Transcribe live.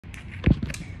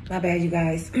My bad, you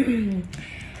guys.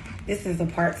 This is a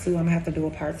part 2. I'm gonna have to do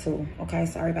a part 2. Okay,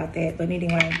 sorry about that. But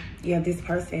anyway, yeah, this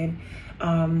person,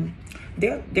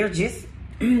 they're just,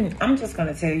 I'm just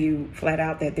gonna tell you flat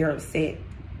out that they're upset.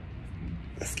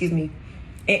 Excuse me.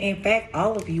 In fact,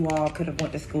 all of you all could have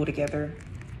went to school together.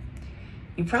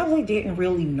 You probably didn't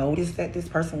really notice that this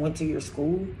person went to your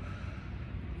school,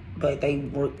 but they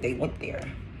went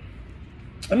there.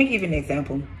 Let me give you an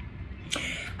example.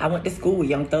 I went to school with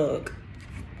Young Thug.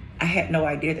 I had no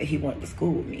idea that he went to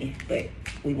school with me, but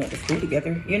we went to school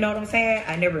together. You know what I'm saying?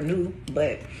 I never knew,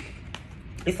 but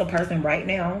it's a person right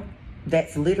now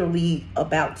that's literally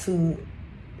about to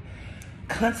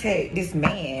contact this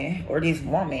man or this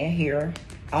woman here,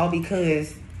 all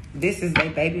because this is their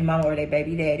baby mama or their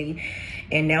baby daddy.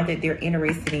 And now that they're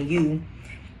interested in you,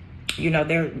 you know,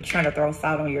 they're trying to throw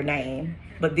salt on your name.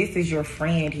 But this is your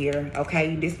friend here,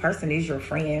 okay? This person is your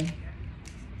friend.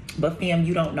 But fam,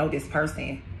 you don't know this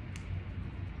person.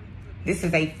 This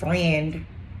is a friend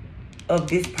of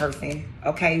this person,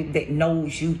 okay, that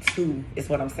knows you too, is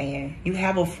what I'm saying. You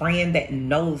have a friend that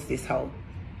knows this hoe.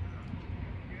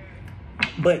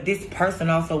 But this person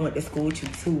also went to school with you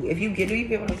too. If you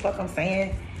get what the fuck I'm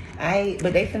saying?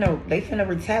 But they finna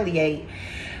retaliate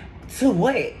to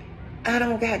what? I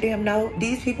don't goddamn know.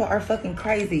 These people are fucking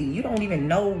crazy. You don't even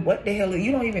know what the hell.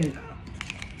 You don't even.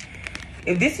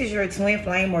 If this is your twin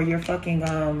flame or your fucking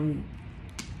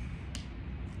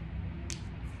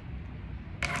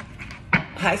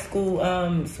high school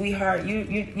sweetheart,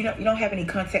 you don't have any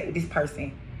contact with this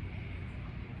person.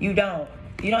 You don't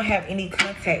have any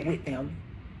contact with them.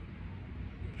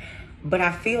 But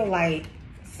I feel like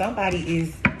somebody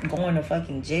is going to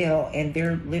fucking jail and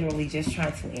they're literally just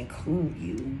trying to include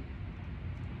you.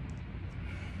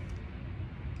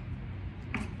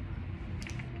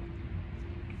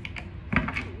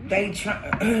 They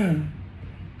try.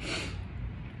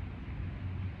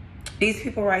 These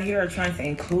people right here are trying to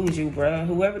include you, bruh.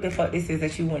 Whoever the fuck this is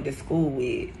that you went to school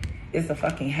with is a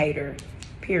fucking hater,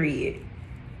 period.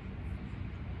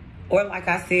 Or like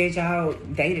I said, y'all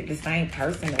dated the same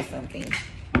person or something.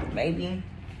 Maybe.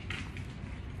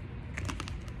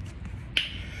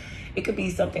 It could be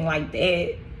something like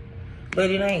that. But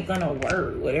it ain't gonna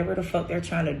work. Whatever the fuck they're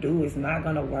trying to do is not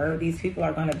gonna work. These people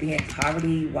are gonna be in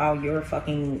poverty while you're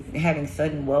fucking having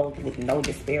sudden wealth with no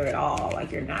despair at all.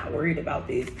 Like, you're not worried about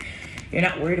this. You're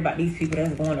not worried about these people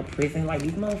that's going to prison. Like,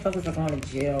 these motherfuckers are going to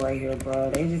jail right here, bro.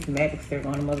 They just mad because they're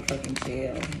going to motherfucking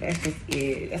jail. That's just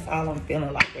it. That's all I'm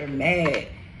feeling. Like, they're mad.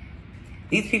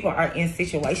 These people are in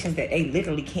situations that they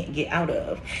literally can't get out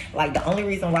of. Like, the only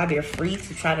reason why they're free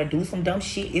to try to do some dumb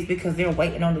shit is because they're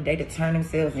waiting on the day to turn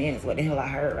themselves in. Is what the hell I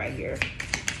heard right here.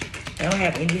 They don't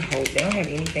have any hope. They don't have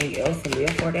anything else to live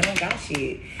for. They don't got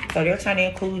shit. So they're trying to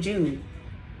include you.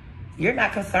 You're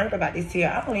not concerned about this here.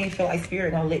 I don't even feel like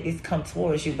Spirit gonna let this come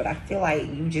towards you, but I feel like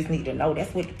you just need to know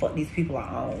that's what the fuck these people are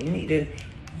on. You need to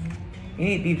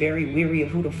be very weary of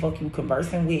who the fuck you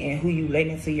conversing with and who you let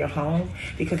into your home,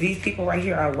 because these people right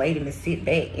here are waiting to sit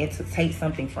back and to take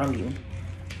something from you.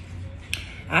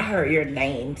 I heard your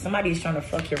name. Somebody's trying to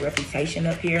fuck your reputation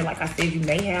up here. Like I said, you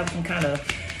may have some kind of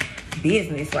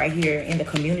business right here in the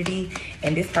community,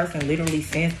 and this person literally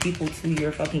sends people to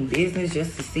your fucking business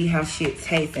just to see how shit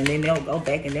tastes, and then they'll go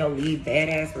back and they'll leave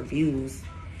badass reviews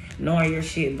knowing your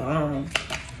shit bomb.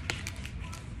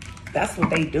 That's what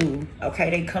they do, okay?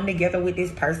 They come together with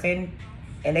this person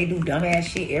and they do dumbass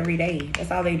shit every day.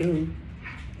 That's all they do.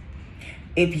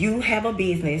 If you have a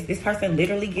business, this person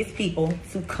literally gets people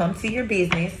to come to your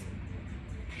business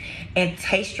and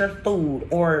taste your food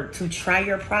or to try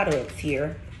your products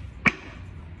here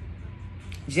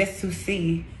just to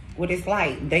see what it's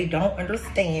like. They don't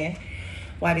understand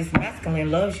why this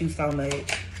masculine loves you so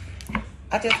much.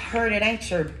 I just heard it ain't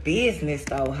your business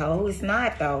though, ho. It's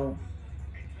not though.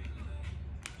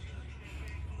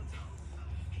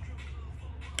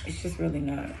 It's just really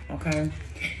not, okay?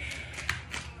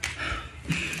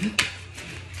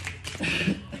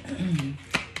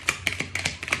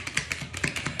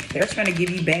 They're trying to give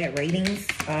you bad ratings.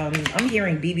 I'm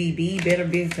hearing BBB, Better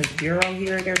Business Bureau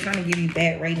here. They're trying to give you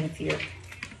bad ratings here.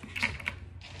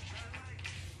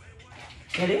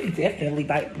 Well, this definitely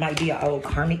might be an old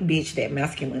karmic bitch that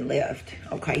masculine left.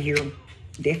 Okay, here.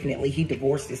 Definitely, he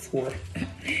divorced this whore.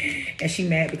 And she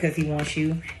mad because he wants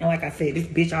you. And like I said, this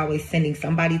bitch always sending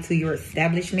somebody to your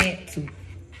establishment to,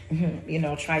 you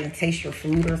know, try and taste your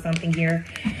food or something here.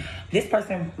 This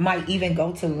person might even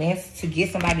go to lengths to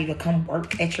get somebody to come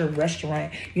work at your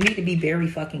restaurant. You need to be very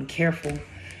fucking careful.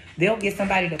 They'll get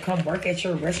somebody to come work at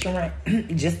your restaurant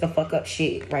just to fuck up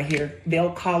shit right here.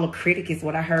 They'll call a critic is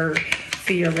what I heard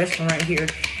to your restaurant here.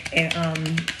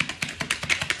 And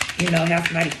You know, have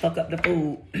somebody fuck up the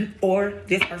food. Or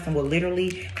this person will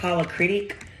literally call a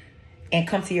critic and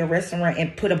come to your restaurant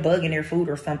and put a bug in their food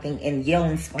or something and yell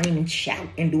and scream and shout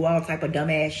and do all type of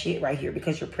dumbass shit right here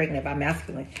because you're pregnant by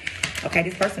masculine. Okay,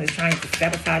 this person is trying to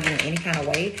sabotage you in any kind of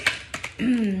way.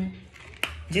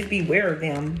 Just beware of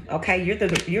them. Okay, you're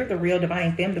the real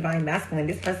divine femme, divine masculine.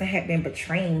 This person had been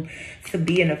betraying to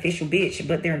be an official bitch,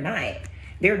 but they're not.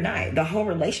 They're not. The whole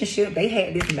relationship, they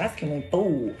had this masculine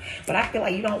fool. But I feel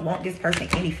like you don't want this person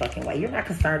any fucking way. You're not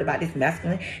concerned about this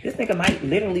masculine. This nigga might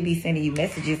literally be sending you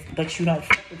messages, but you don't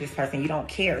fuck with this person. You don't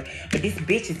care. But this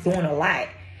bitch is doing a lot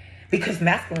because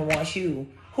masculine wants you.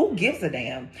 Who gives a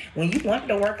damn? When you wanted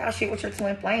to work out shit with your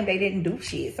twin flame, they didn't do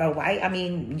shit. So why? I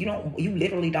mean, you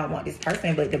literally don't want this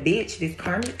person. But the bitch, this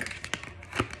karmic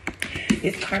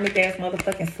ass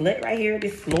motherfucking slut right here,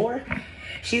 this floor,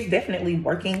 she's definitely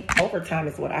working overtime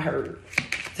is what I heard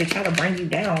to try to bring you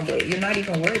down. But you're not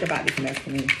even worried about this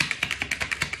masculine.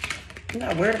 You're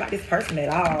not worried about this person at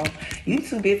all. You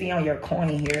too busy on your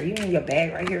corny here. You in your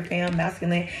bag right here, fam,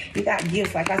 masculine. You got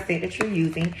gifts, like I said, that you're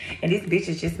using. And this bitch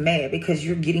is just mad because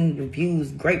you're getting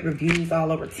reviews, great reviews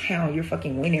all over town. You're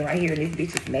fucking winning right here. And this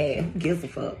bitch is mad. Who gives a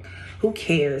fuck? Who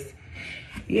cares?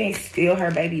 You ain't still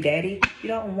her baby daddy. You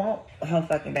don't want her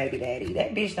fucking baby daddy.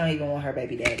 That bitch don't even want her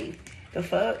baby daddy. The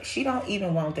fuck? She don't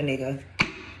even want the nigga.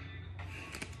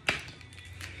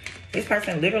 This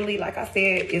person literally, like I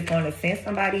said, is going to send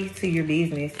somebody to your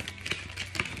business.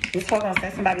 This hoe going to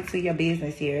send somebody to your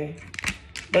business here.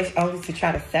 But only to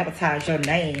try to sabotage your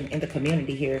name in the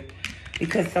community here.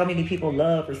 Because so many people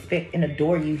love, respect, and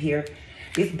adore you here.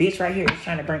 This bitch right here is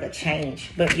trying to bring a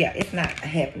change. But yeah, it's not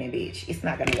happening, bitch. It's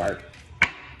not going to work.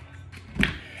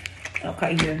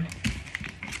 Okay, here.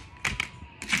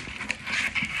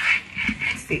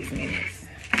 6 minutes.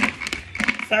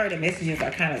 Sorry, the messages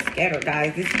are kind of scattered,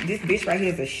 guys. This bitch right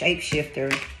here is a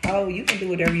shapeshifter. Oh, you can do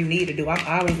whatever you need to do. I'm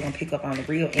always going to pick up on the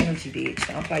real energy, bitch.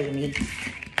 Don't play with me.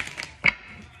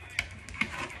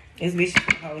 This bitch is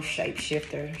a whole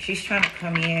shapeshifter. She's trying to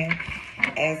come in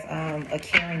as a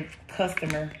caring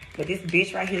customer. But this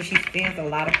bitch right here, she sends a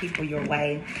lot of people your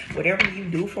way. Whatever you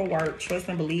do for work, trust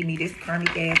and believe me, this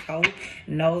karmic asshole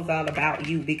knows all about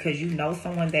you because you know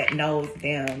someone that knows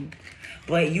them.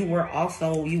 But you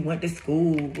went to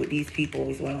school with these people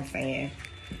is what I'm saying.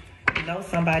 You know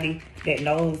somebody that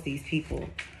knows these people,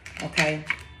 okay?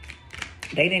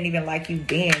 They didn't even like you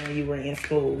then when you were in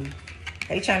school.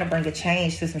 They trying to bring a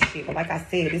change to some shit. But like I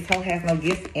said, this hoe has no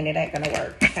gifts and it ain't gonna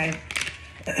work, okay?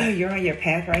 You're on your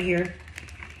path right here.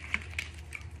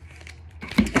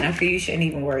 And I feel you shouldn't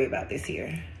even worry about this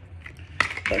here.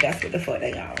 But that's what the fuck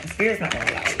they on. Spirit's not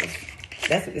gonna allow this.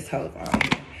 That's what this hoe's on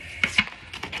here.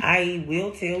 I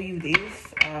will tell you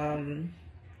this.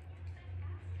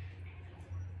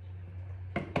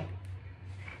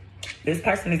 This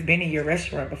person has been in your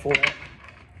restaurant before.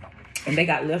 And they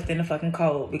got left in the fucking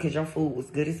cold because your food was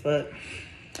good as fuck.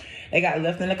 They got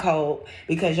left in the cold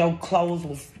because your clothes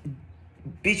was...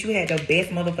 Bitch, you had the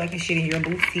best motherfucking shit in your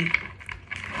boutique.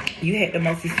 You had the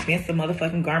most expensive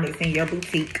motherfucking garments in your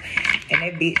boutique. And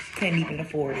that bitch couldn't even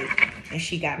afford it. And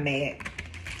she got mad.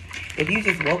 If you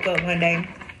just woke up one day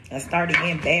and started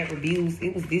getting bad reviews,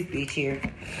 it was this bitch here.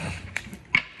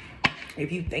 If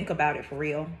you think about it for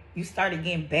real, you started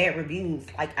getting bad reviews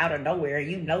like out of nowhere.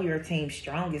 You know your team's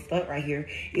strong as fuck right here.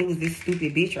 It was this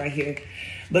stupid bitch right here.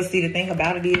 But see, the thing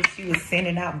about it is she was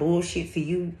sending out bullshit to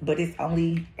you, but it's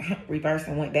only reversed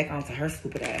and went back onto her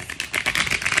stupid ass.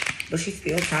 But she's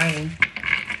still trying.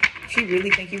 She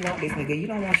really think you want this nigga. You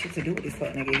don't want shit to do with this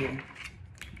fuck nigga here.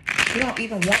 You don't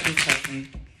even want this person.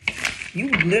 You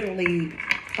literally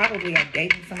probably are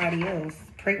dating somebody else,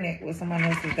 pregnant with someone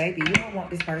else's baby. You don't want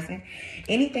this person.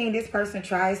 Anything this person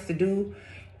tries to do,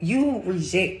 you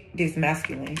reject this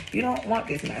masculine. You don't want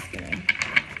this masculine.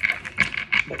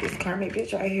 But this karmic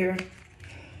bitch right here,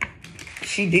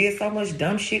 she did so much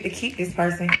dumb shit to keep this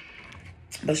person.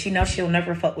 But she knows she'll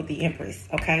never fuck with the Empress,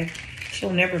 okay?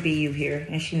 She'll never be you here,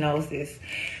 and she knows this.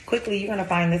 Quickly, you're going to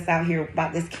find this out here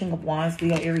about this King of Wands,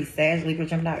 Leo, Aries, Sag, Libra,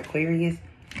 Gemini, Aquarius.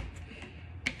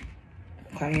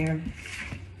 Okay, here.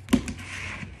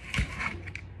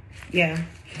 Yeah.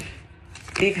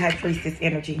 Big High Priestess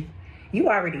energy. You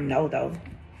already know, though.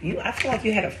 I feel like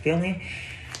you had a feeling.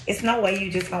 It's no way you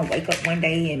just gonna wake up one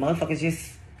day and motherfuckers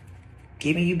just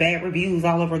giving you bad reviews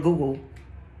all over Google.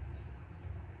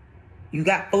 You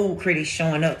got food critics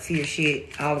showing up to your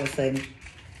shit all of a sudden.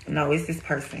 No, it's this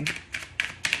person.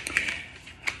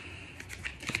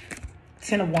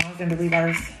 10 of Wands in the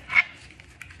reverse.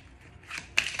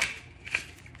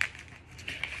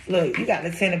 Look, you got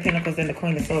the Ten of Pentacles and the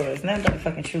Queen of Swords. Nothing but the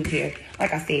fucking truth here.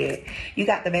 Like I said, you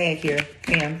got the bag here,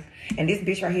 fam. And this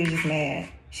bitch right here is just mad.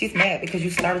 She's mad because you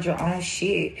started your own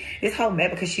shit. This whole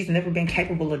mad because she's never been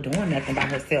capable of doing nothing by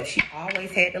herself. She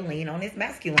always had to lean on this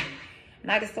masculine.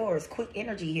 Knight of Swords, quick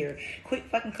energy here. Quick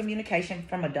fucking communication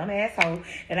from a dumb asshole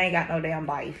that ain't got no damn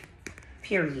life.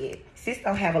 Period. Sis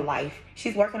don't have a life.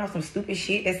 She's working on some stupid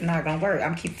shit that's not gonna work.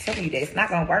 I'm keep telling you that it's not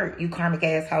gonna work, you karmic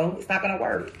asshole. It's not gonna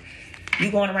work. You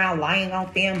going around lying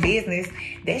on fam business,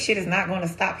 that shit is not gonna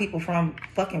stop people from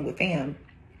fucking with fam.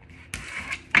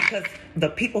 Because the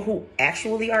people who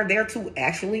actually are there to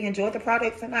actually enjoy the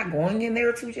products and not going in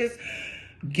there to just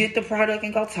get the product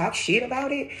and go talk shit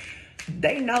about it,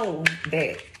 they know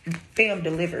that fam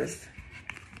delivers.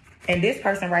 And this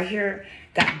person right here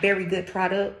got very good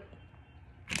product.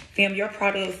 Fam, your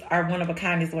products are one of a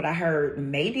kind is what I heard.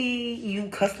 Maybe you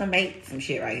custom make some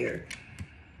shit right here.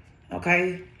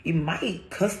 Okay? You might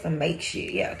custom make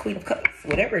shit. Yeah, Queen of Cups.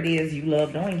 Whatever it is, you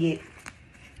love doing it.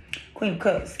 Queen of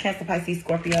Cups. Cancer, Pisces,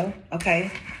 Scorpio.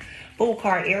 Okay? Fool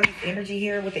card, Aries energy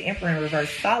here with the Emperor in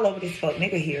reverse. It's all over this fuck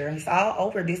nigga here. It's all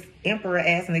over this Emperor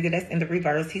ass nigga that's in the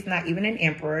reverse. He's not even an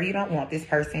Emperor. You don't want this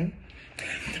person.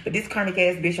 But this karmic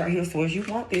ass bitch right here swears you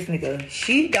want this nigga.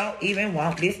 She don't even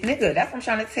want this nigga. That's what I'm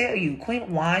trying to tell you. Queen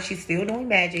of Wands, she's still doing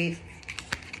magic.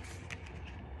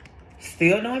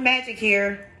 Still doing magic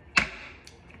here.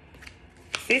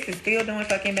 Sis is still doing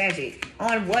fucking magic.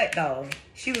 On what though?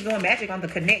 She was doing magic on the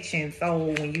connection. So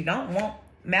when you don't want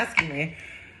masculine,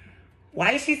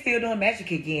 why is she still doing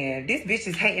magic again? This bitch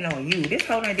is hating on you. This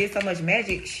hoe done did so much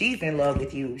magic, she's in love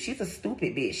with you. She's a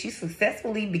stupid bitch. She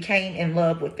successfully became in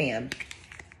love with them.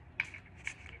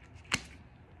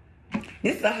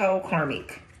 This is a whole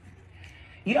karmic.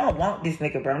 You don't want this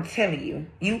nigga, bro. I'm telling you.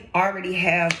 You already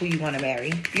have who you want to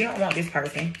marry. You don't want this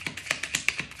person.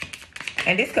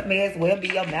 And this could may as well be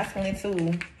your masculine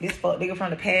too. This fuck nigga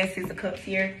from the past, Six of Cups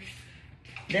here.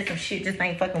 There's some shit just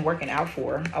ain't fucking working out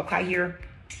for her. Okay, here.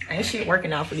 Ain't shit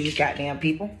working out for these goddamn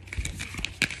people.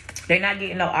 They're not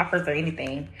getting no offers or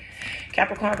anything.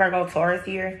 Capricorn, Virgo, Taurus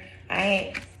here.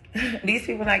 These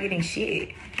people not getting shit.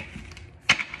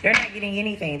 They're not getting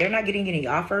anything. They're not getting any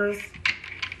offers.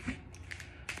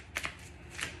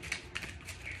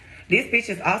 This bitch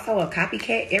is also a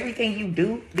copycat. Everything you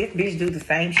do, this bitch do the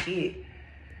same shit.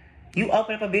 You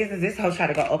open up a business, this hoe try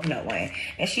to go open up one.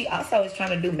 And she also is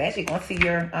trying to do magic onto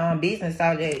your business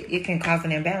so that it can cause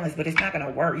an imbalance, but it's not going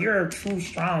to work. You're too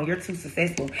strong. You're too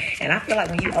successful. And I feel like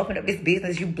when you open up this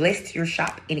business, you blessed your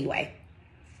shop anyway.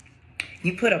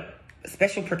 You put a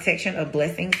special protection of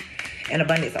blessings and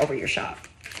abundance over your shop.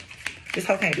 This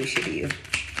hoe can't do shit to you.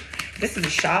 This is a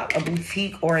shop, a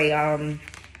boutique, or a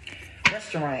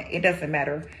restaurant. It doesn't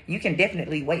matter. You can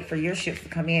definitely wait for your ships to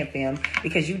come in, fam,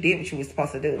 because you did what you were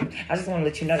supposed to do. I just want to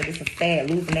let you know that this is sad,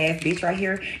 losing ass bitch right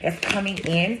here that's coming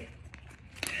in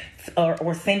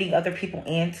or sending other people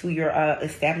into your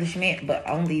establishment, but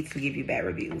only to give you bad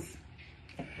reviews.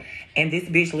 And this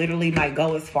bitch literally might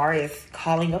go as far as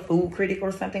calling a food critic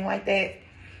or something like that,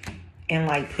 and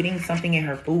like putting something in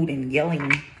her food and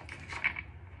yelling.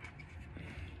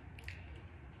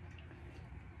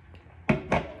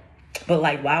 But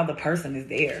like while the person is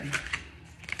there,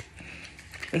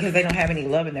 because they don't have any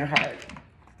love in their heart.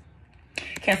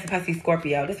 Cancer, Pisces,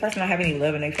 Scorpio. This person don't have any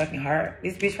love in their fucking heart.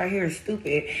 This bitch right here is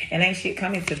stupid and ain't shit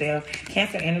coming to them.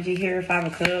 Cancer energy here, 5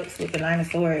 of Cups with the 9 of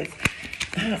Swords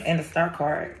and the Star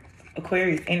card.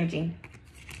 Aquarius energy.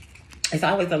 It's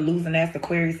always a losing ass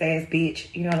Aquarius ass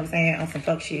bitch. You know what I'm saying? On some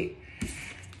fuck shit.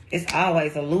 It's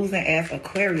always a losing ass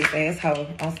Aquarius asshole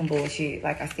on some bullshit.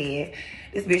 Like I said,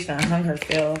 this bitch done hung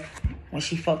herself when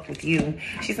she fucked with you.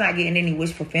 She's not getting any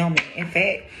wish fulfillment. In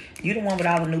fact, you the one with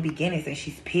all the new beginnings and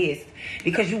she's pissed.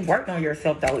 Because you worked on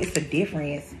yourself though. It's a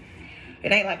difference.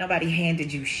 It ain't like nobody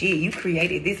handed you shit. You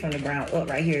created this from the ground up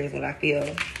right here is what I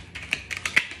feel.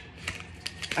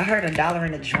 I heard $1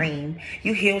 in a dream.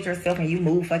 You healed yourself and you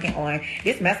moved fucking on.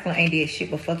 This masculine ain't did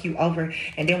shit but fuck you over.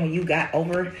 And then when you got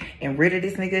over and rid of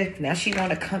this nigga, now she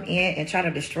want to come in and try to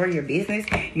destroy your business.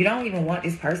 You don't even want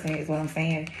this person is what I'm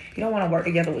saying. You don't want to work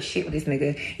together with shit with this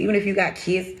nigga. Even if you got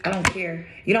kids, I don't care.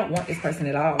 You don't want this person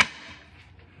at all.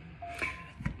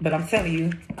 But I'm telling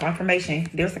you, confirmation,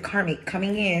 there's a karmic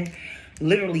coming in,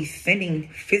 literally sending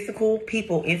physical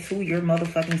people into your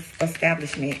motherfucking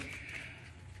establishment.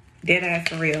 Dead ass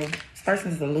for real. This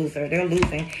person is a loser. They're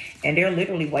losing. And they're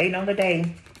literally waiting on the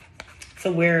day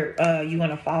to where you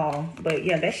gonna fall. But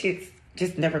yeah, that shit's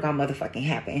just never gonna motherfucking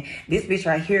happen. This bitch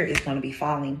right here is gonna be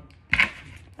falling.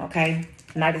 Okay?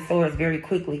 Knight of Swords very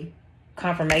quickly.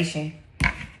 Confirmation.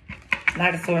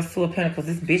 Knight of Swords, Two of Pentacles.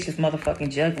 This bitch is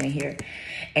motherfucking juggling here.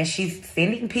 And she's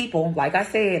sending people, like I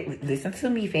said, listen to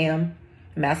me, fam,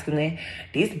 masculine.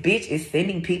 This bitch is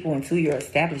sending people into your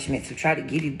establishment to try to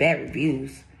give you bad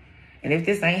reviews. And if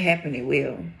this ain't happening, it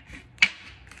will.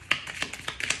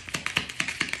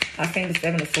 I seen the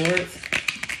Seven of Swords.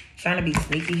 Trying to be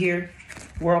sneaky here.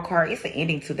 World card. It's an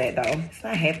ending to that, though. It's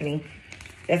not happening.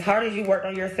 As hard as you work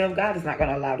on yourself, God is not going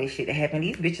to allow this shit to happen.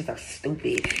 These bitches are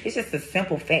stupid. It's just a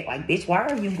simple fact. Like, bitch, why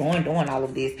are you doing all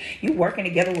of this? You working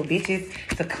together with bitches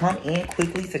to come in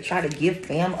quickly to try to give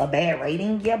fam a bad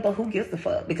rating? Yeah, but who gives a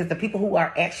fuck? Because the people who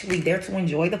are actually there to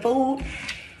enjoy the food,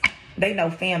 they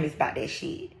know fam is about that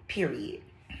shit. Period.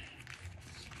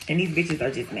 And these bitches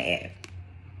are just mad.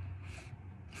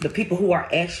 The people who are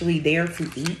actually there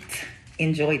to eat,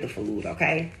 enjoy the food,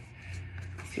 okay?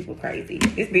 People crazy.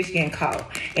 This bitch getting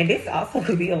caught. And this also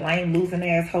could be a lame losing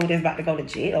asshole that's about to go to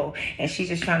jail. And she's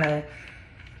just trying to,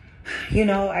 you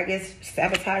know, I guess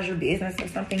sabotage your business or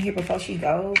something here before she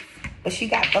goes. But she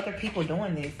got other people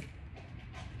doing this.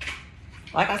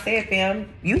 Like I said,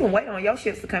 fam, you can wait on your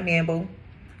ships to come in, boo.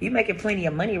 You making plenty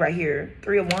of money right here.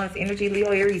 3 of Wands, energy, Leo,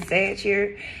 Aries, Sag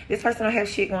here. This person don't have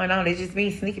shit going on. They're just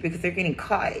being sneaky because they're getting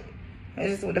caught. That's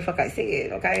just what the fuck I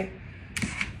said, okay?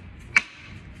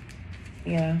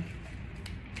 Yeah.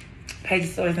 Page of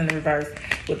Swords in the reverse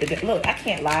with the look. I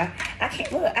can't lie. I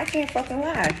can't fucking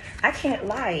lie. I can't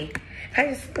lie.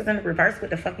 Page of Swords in the reverse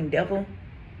with the fucking devil.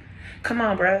 Come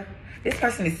on, bruh. This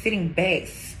person is sitting back,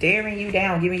 staring you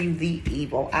down, giving you the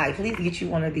evil eye. Please get you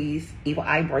one of these evil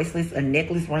eye bracelets, a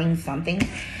necklace, ring, something.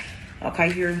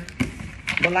 Okay, here.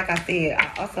 But like I said,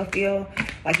 I also feel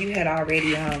like you had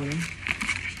already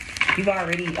you've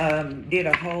already did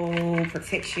a whole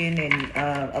protection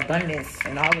and abundance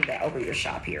and all of that over your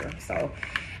shop here. So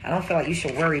I don't feel like you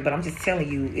should worry, but I'm just telling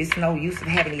you, it's no use of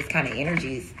having these kind of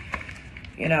energies,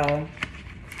 you know.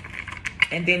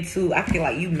 And then too, I feel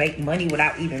like you make money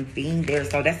without even being there.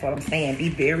 So that's what I'm saying. Be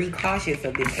very cautious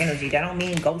of this energy. That don't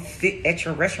mean go sit at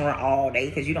your restaurant all day,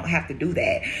 because you don't have to do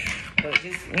that. But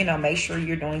just, you know, make sure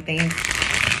you're doing things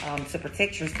to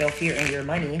protect yourself here and your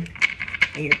money.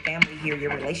 And your family here,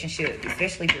 your relationship,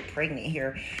 especially if you're pregnant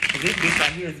here. This bitch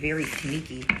right here is very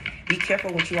sneaky. Be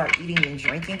careful what you are eating and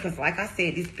drinking, because like I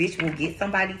said, this bitch will get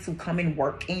somebody to come and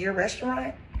work in your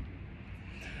restaurant.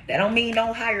 That don't mean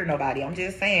don't hire nobody. I'm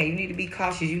just saying you need to be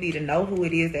cautious. You need to know who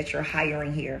it is that you're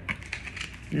hiring here.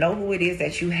 Know who it is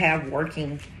that you have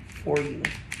working for you.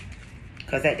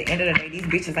 Because at the end of the day, these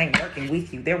bitches ain't working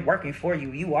with you. They're working for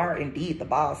you. You are indeed the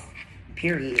boss.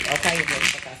 Period. Okay?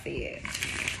 That's what I said.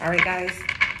 All right, guys.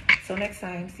 Till next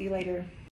time. See you later.